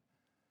that,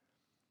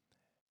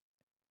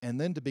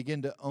 and then to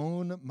begin to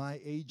own my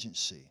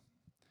agency.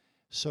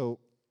 So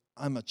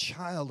I'm a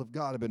child of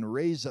God. I've been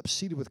raised up,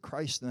 seated with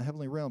Christ in the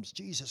heavenly realms.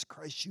 Jesus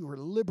Christ, you are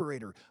a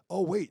liberator.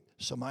 Oh, wait,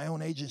 so my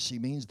own agency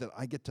means that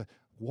I get to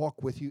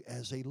walk with you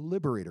as a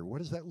liberator. What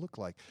does that look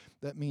like?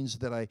 That means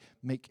that I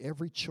make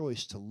every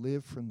choice to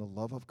live from the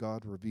love of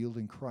God revealed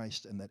in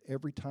Christ, and that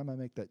every time I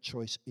make that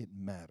choice, it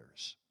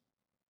matters.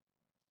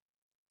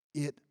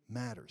 It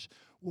matters.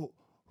 Well,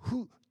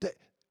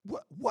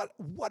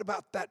 what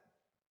about that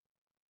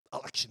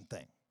election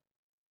thing?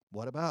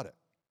 What about it?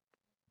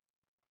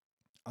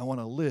 I want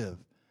to live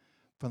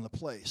from the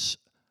place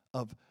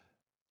of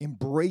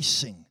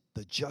embracing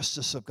the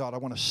justice of God. I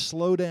want to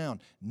slow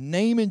down,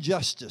 name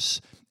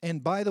injustice.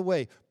 And by the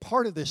way,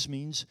 part of this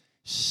means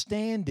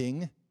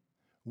standing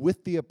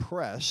with the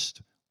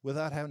oppressed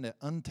without having to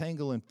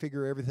untangle and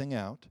figure everything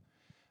out.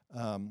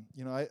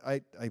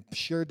 I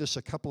shared this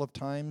a couple of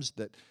times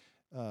that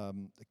a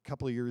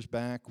couple of years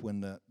back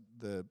when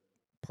the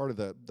part of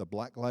the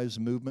Black Lives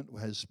Movement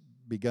has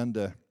begun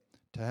to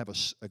have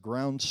a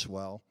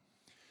groundswell.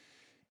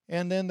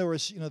 And then there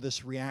was,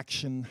 this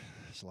reaction.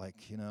 It's like,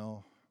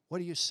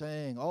 what are you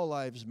saying? All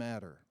lives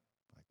matter.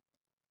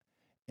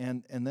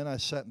 And then I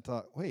sat and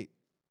thought, wait,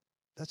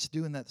 that's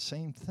doing that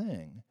same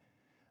thing.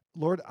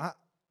 Lord, I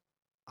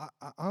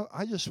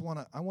just want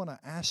to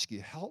ask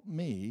you, help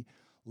me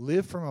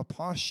live from a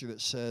posture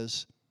that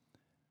says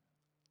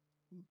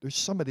there's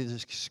somebody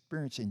that's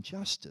experiencing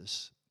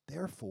injustice.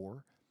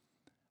 Therefore,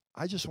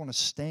 I just want to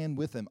stand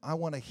with them. I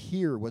want to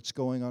hear what's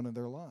going on in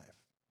their life.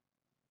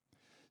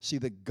 See,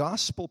 the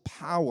gospel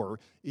power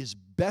is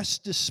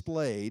best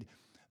displayed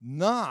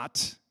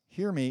not,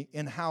 hear me,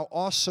 in how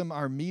awesome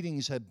our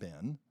meetings have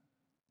been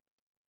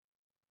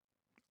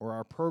or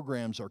our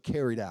programs are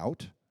carried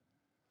out.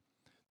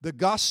 The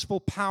gospel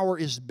power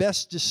is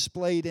best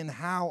displayed in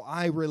how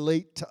I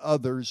relate to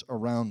others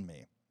around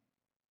me.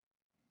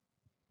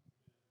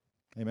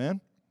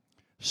 Amen?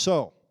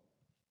 So,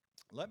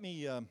 let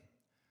me, I'm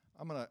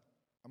gonna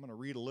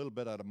read a little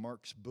bit out of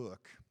Mark's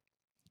book.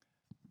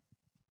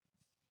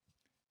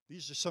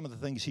 These are some of the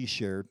things he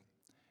shared.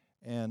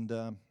 And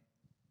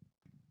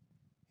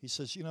he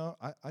says,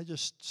 I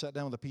just sat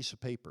down with a piece of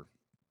paper.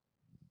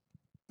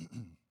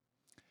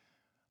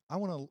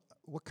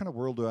 What kind of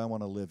world do I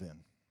want to live in?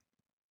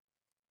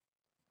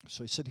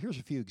 So he said, here's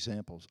a few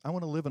examples. I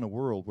want to live in a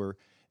world where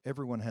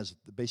everyone has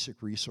the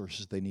basic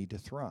resources they need to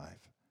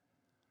thrive.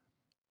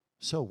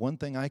 So one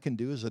thing I can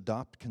do is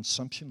adopt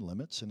consumption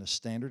limits and a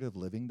standard of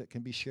living that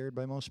can be shared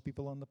by most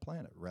people on the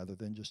planet rather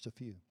than just a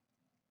few.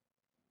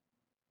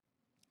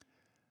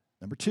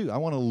 Number two, I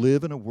want to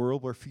live in a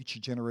world where future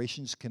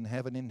generations can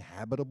have an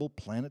inhabitable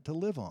planet to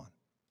live on.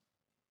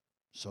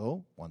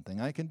 So one thing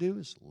I can do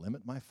is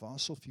limit my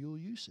fossil fuel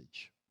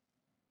usage,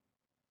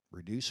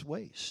 reduce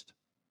waste.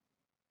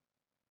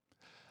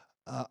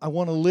 I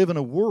want to live in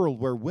a world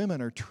where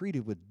women are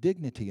treated with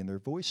dignity and their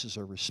voices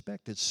are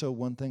respected. So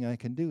one thing I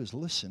can do is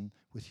listen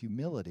with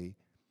humility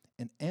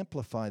and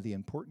amplify the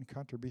important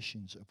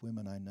contributions of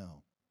women I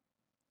know.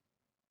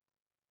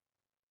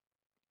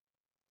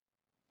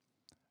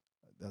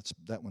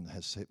 That one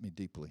has hit me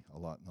deeply a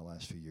lot in the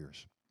last few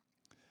years.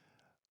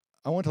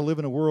 I want to live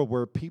in a world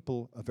where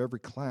people of every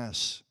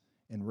class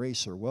and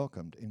race are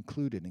welcomed,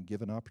 included, and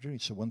given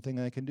opportunities. So one thing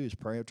I can do is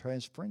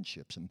prioritize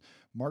friendships and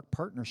mark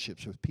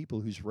partnerships with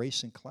people whose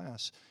race and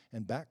class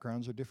and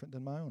backgrounds are different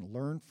than my own.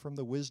 Learn from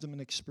the wisdom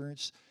and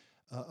experience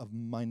of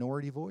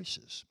minority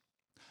voices.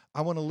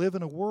 I want to live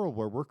in a world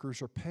where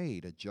workers are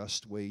paid a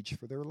just wage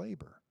for their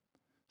labor.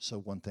 So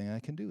one thing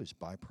I can do is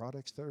buy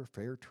products that are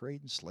fair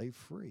trade and slave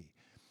free.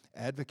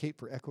 Advocate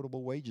for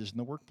equitable wages in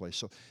the workplace.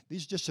 So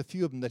these are just a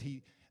few of them that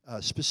he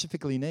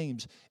specifically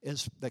names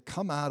as that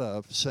come out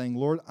of saying,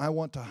 Lord, I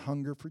want to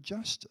hunger for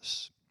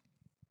justice.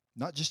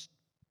 Not just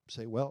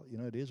say, well,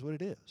 it is what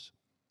it is.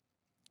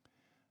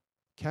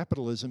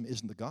 Capitalism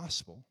isn't the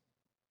gospel.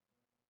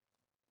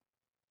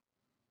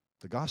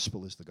 The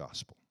gospel is the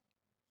gospel.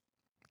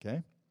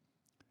 Okay?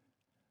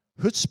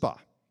 Chutzpah.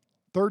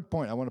 Third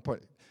point I want to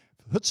point.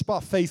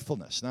 Chutzpah,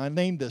 faithfulness. Now, I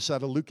named this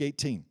out of Luke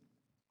 18.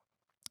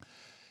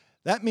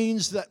 That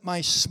means that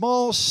my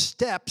small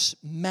steps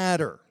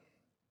matter.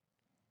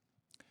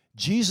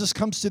 Jesus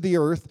comes to the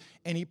earth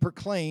and he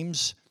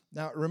proclaims,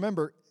 now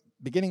remember,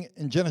 beginning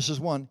in Genesis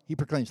 1, he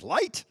proclaims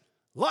light,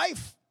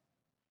 life,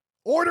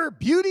 order,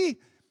 beauty.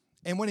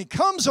 And when he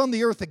comes on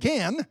the earth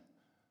again,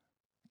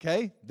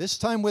 okay, this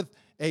time with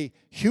a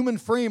human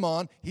frame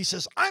on, he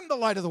says, I'm the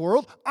light of the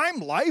world. I'm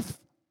life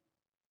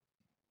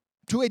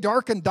to a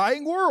dark and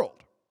dying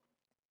world.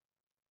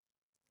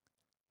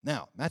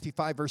 Now, Matthew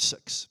 5, verse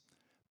 6.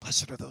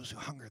 Blessed are those who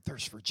hunger and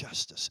thirst for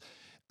justice.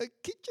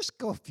 Just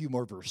go a few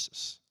more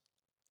verses.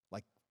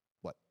 Like,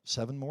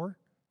 7 more?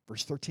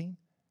 Verse 13.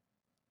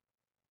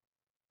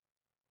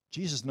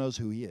 Jesus knows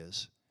who he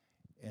is,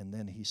 and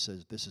then he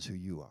says, this is who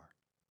you are.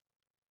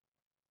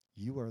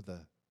 You are the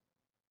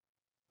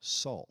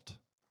salt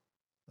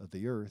of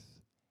the earth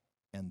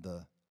and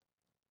the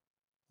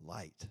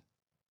light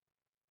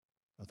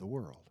of the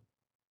world.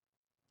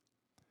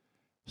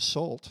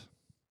 Salt,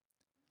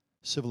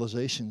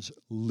 civilizations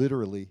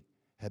literally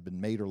have been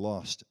made or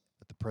lost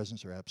at the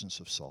presence or absence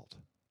of salt.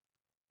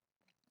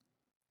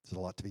 There's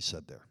a lot to be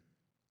said there.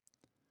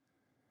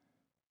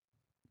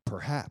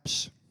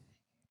 Perhaps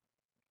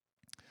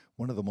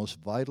one of the most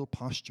vital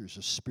postures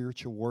of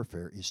spiritual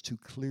warfare is to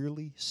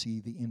clearly see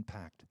the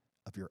impact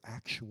of your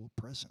actual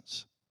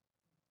presence.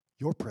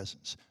 Your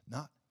presence,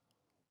 not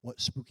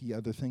what spooky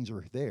other things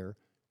are there,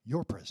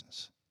 your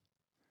presence.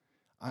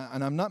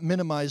 And I'm not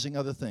minimizing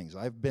other things.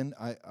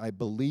 I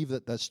believe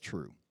that that's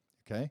true,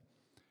 okay?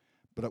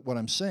 But what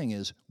I'm saying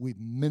is we've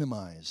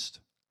minimized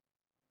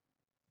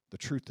the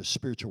truth of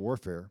spiritual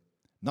warfare,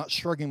 not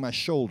shrugging my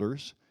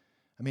shoulders.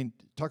 I mean,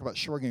 talk about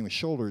shrugging my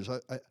shoulders.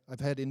 I've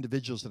had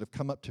individuals that have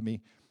come up to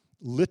me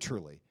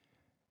literally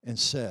and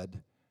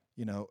said,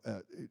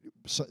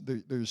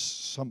 there's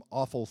some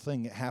awful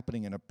thing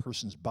happening in a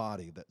person's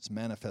body that's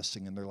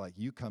manifesting, and they're like,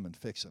 you come and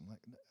fix it. I'm like,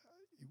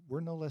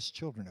 we're no less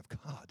children of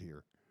God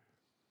here.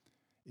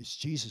 It's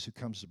Jesus who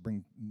comes to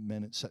bring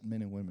men and set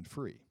men and women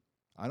free.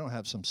 I don't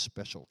have some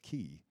special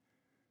key.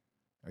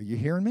 Are you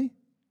hearing me?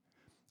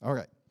 All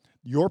right.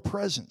 Your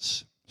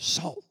presence,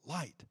 salt,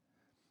 light.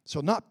 So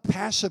not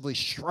passively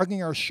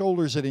shrugging our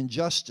shoulders at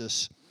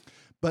injustice,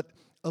 but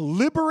a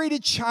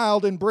liberated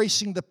child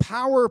embracing the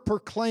power of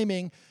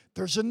proclaiming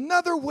there's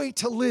another way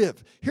to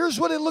live. Here's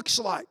what it looks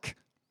like.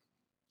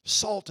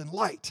 Salt and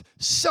light,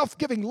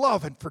 self-giving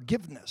love and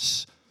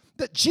forgiveness.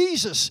 That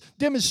Jesus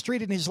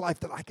demonstrated in his life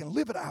that I can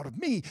live it out of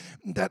me,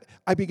 that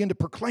I begin to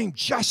proclaim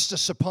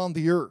justice upon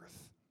the earth.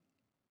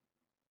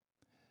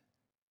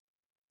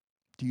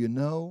 Do you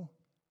know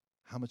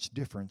how much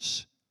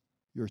difference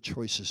your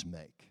choices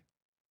make?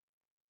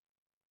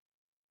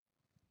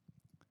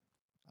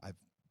 I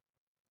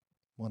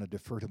want to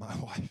defer to my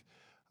wife.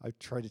 I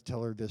try to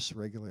tell her this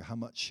regularly, how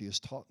much she has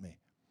taught me.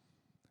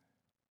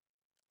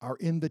 Our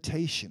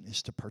invitation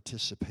is to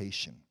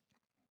participation.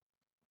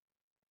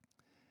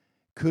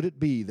 Could it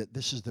be that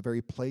this is the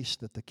very place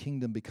that the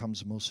kingdom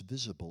becomes most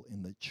visible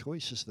in the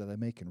choices that I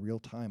make in real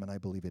time? And I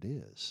believe it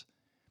is.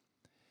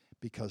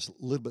 Because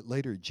a little bit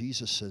later,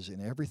 Jesus says,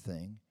 in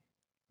everything,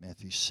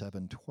 Matthew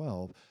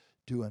 7:12,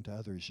 do unto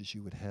others as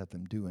you would have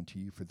them do unto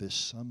you, for this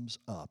sums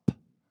up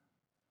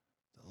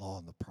the law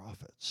and the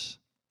prophets.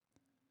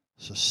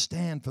 So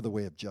stand for the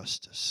way of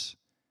justice,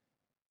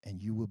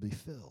 and you will be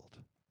filled.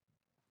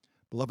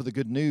 Beloved, the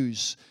good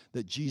news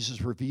that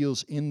Jesus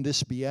reveals in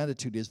this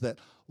beatitude is that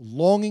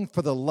longing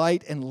for the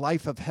light and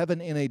life of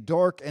heaven in a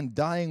dark and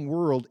dying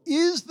world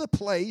is the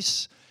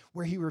place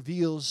where he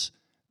reveals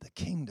the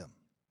kingdom.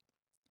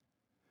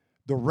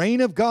 The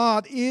reign of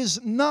God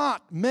is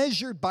not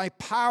measured by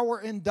power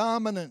and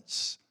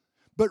dominance,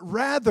 but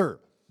rather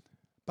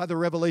by the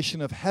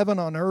revelation of heaven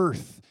on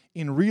earth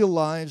in real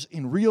lives,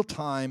 in real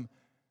time,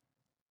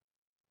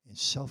 in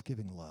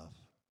self-giving love,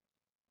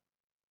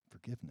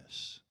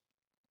 forgiveness.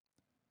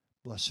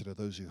 Blessed are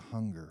those who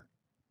hunger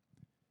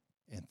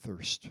and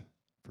thirst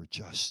for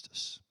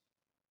justice.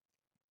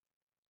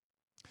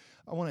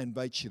 I want to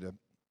invite you to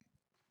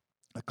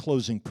a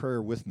closing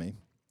prayer with me.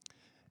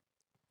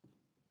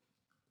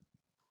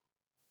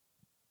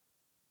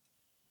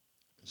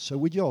 So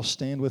would you all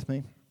stand with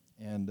me?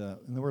 And then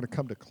we're going to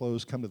come to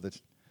close, come to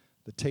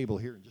the table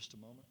here in just a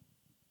moment.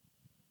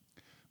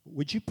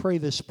 Would you pray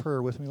this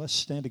prayer with me? Let's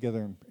stand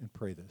together and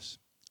pray this.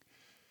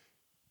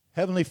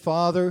 Heavenly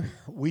Father,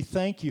 we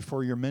thank you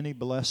for your many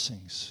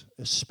blessings,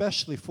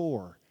 especially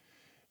for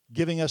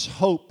giving us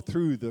hope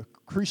through the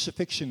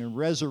crucifixion and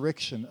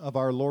resurrection of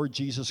our Lord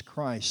Jesus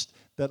Christ,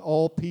 that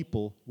all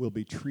people will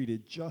be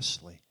treated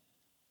justly.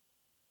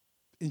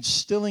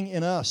 Instilling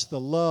in us the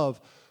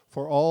love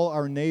for all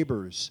our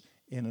neighbors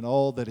and in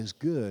all that is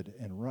good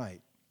and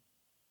right.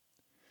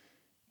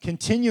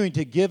 Continuing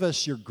to give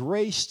us your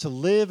grace to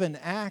live and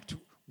act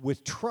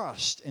with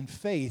trust and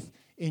faith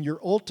in your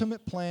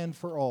ultimate plan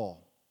for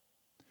all.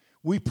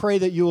 We pray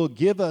that you will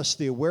give us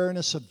the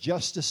awareness of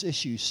justice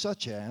issues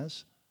such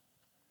as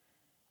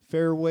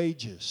fair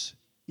wages,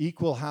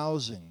 equal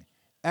housing,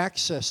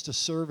 access to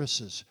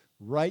services,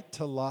 right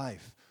to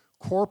life,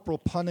 corporal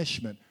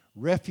punishment,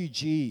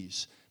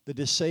 refugees, the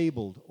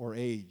disabled or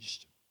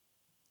aged.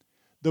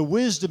 The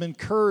wisdom and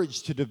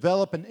courage to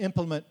develop and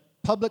implement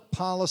public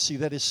policy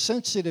that is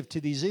sensitive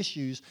to these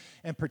issues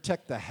and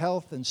protect the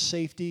health and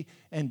safety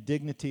and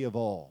dignity of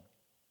all.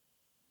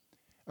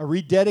 A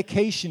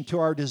rededication to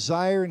our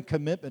desire and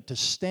commitment to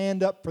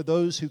stand up for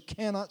those who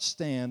cannot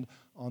stand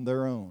on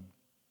their own.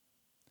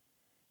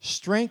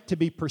 Strength to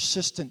be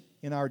persistent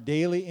in our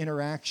daily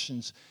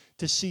interactions,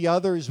 to see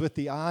others with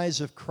the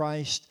eyes of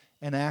Christ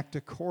and act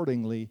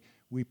accordingly,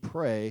 we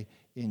pray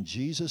in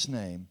Jesus'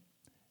 name.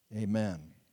 Amen.